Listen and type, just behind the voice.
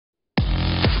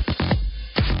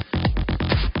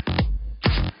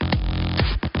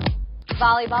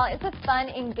volleyball is a fun,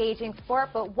 engaging sport,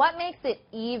 but what makes it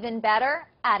even better?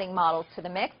 Adding models to the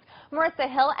mix.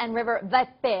 Marissa Hill and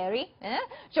Viiperi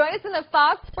join us in the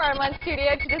Fox Farm One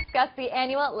studio to discuss the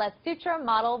annual LeSutra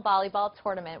Model Volleyball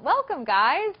Tournament. Welcome,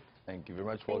 guys. Thank you very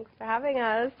much. Thanks for having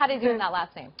us. How do you do in that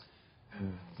last name?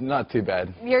 Not too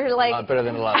bad. You're like not better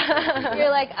than a lot.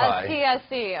 You're like a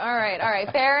TSC. All right,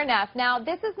 fair enough. Now,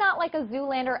 this is not like a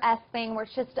Zoolander-esque thing where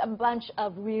it's just a bunch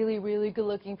of really, really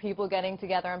good-looking people getting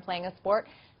together and playing a sport.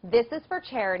 This is for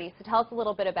charity, so tell us a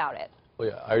little bit about it. Well,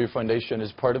 yeah, our Foundation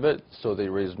is part of it, so they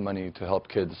raise money to help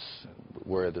kids,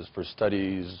 where it is for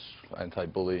studies,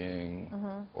 anti-bullying,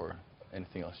 or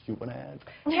anything else you want to add?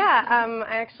 Yeah,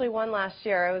 I actually won last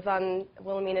year. I was on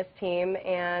Wilhelmina's team,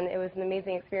 and it was an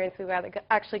amazing experience. We got to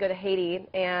actually go to Haiti,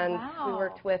 and we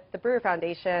worked with the Brewer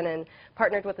Foundation and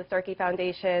partnered with the Starkey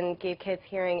Foundation, gave kids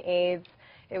hearing aids.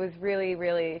 It was really,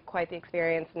 really quite the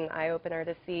experience, and an eye-opener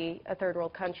to see a third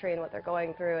world country and what they're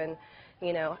going through. And,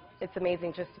 you know, it's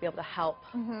amazing just to be able to help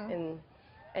in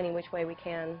any which way we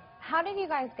can. How did you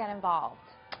guys get involved?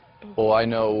 Well, I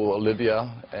know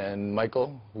Olivia and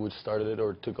Michael, who started it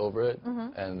or took over it,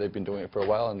 and they've been doing it for a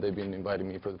while, and they've been inviting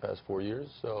me for the past 4 years.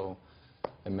 So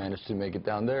I managed to make it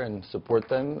down there and support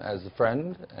them as a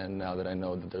friend. And now that I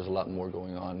know that there's a lot more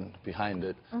going on behind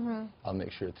it, I'll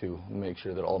make sure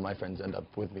that all my friends end up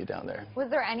with me down there. Was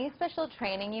there any special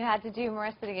training you had to do,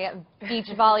 Marissa, to get beach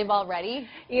volleyball ready?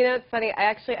 You know, it's funny.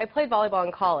 I played volleyball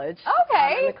in college.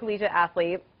 Okay. I'm a collegiate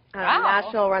athlete,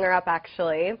 national runner-up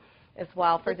actually, as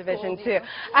well for Division II.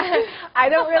 I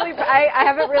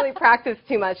haven't really practiced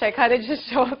too much. I kind of just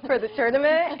show up for the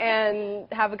tournament and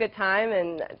have a good time.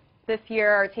 And this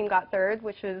year our team got third,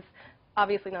 which was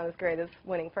obviously not as great as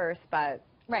winning first, but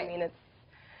I mean it's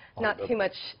not too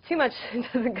much. Too much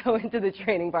doesn't go into the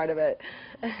training part of it.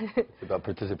 It's about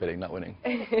participating, not winning.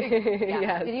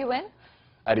 Yes. Did you win?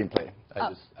 I didn't play.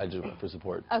 I just went for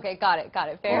support. Okay, got it.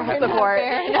 Fair enough. Support.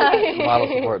 Fair enough. Model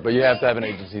support, but you have to have an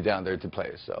agency down there to play.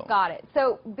 So. Got it.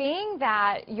 So being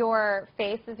that your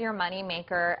face is your money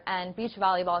maker and beach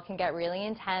volleyball can get really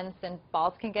intense and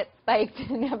balls can get spiked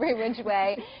in every which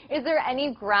way, is there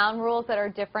any ground rules that are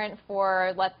different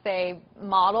for, let's say,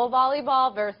 model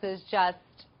volleyball versus just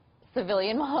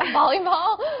civilian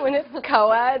volleyball? When it's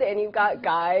co-ed and you've got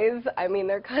guys, I mean,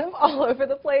 they're kind of all over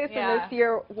the place. Yeah. And this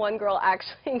year, one girl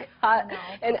actually got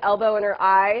an elbow in her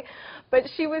eye. But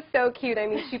she was so cute. I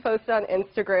mean, she posted on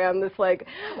Instagram this, like,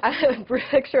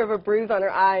 picture of a bruise on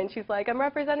her eye, and she's like, I'm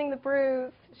representing the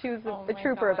bruise. She was a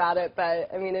trooper about it, but,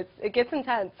 I mean, it gets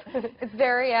intense. It's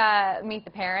very Meet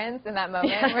the Parents in that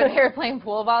moment where they're playing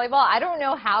pool volleyball. I don't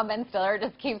know how Ben Stiller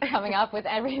just keeps coming up with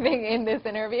everything in this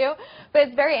interview, but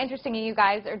it's very interesting, and you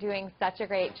guys are doing such a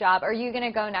great job. Are you going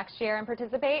to go next year and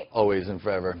participate? Always and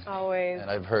forever. Always. And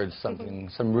I've heard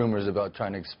some rumors about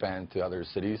trying to expand to other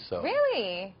cities, so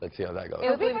really? Let's see how that goes.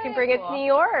 Hopefully we can bring it to New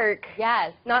York.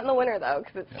 Yes. Not in the winter, though,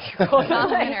 because it's too cold.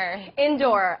 Not winter.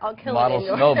 Indoor. I'll kill it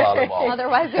indoor. Snow volleyball.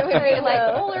 Otherwise, it would be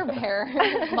like polar bear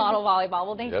model volleyball.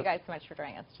 Well, thank you guys so much for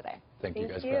joining us today. Thank you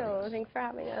guys for having us. Thanks for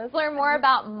having us. To learn more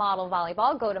about model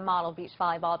volleyball, go to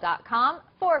modelbeachvolleyball.com.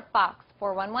 For Fox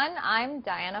 411, I'm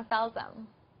Diana Falzone.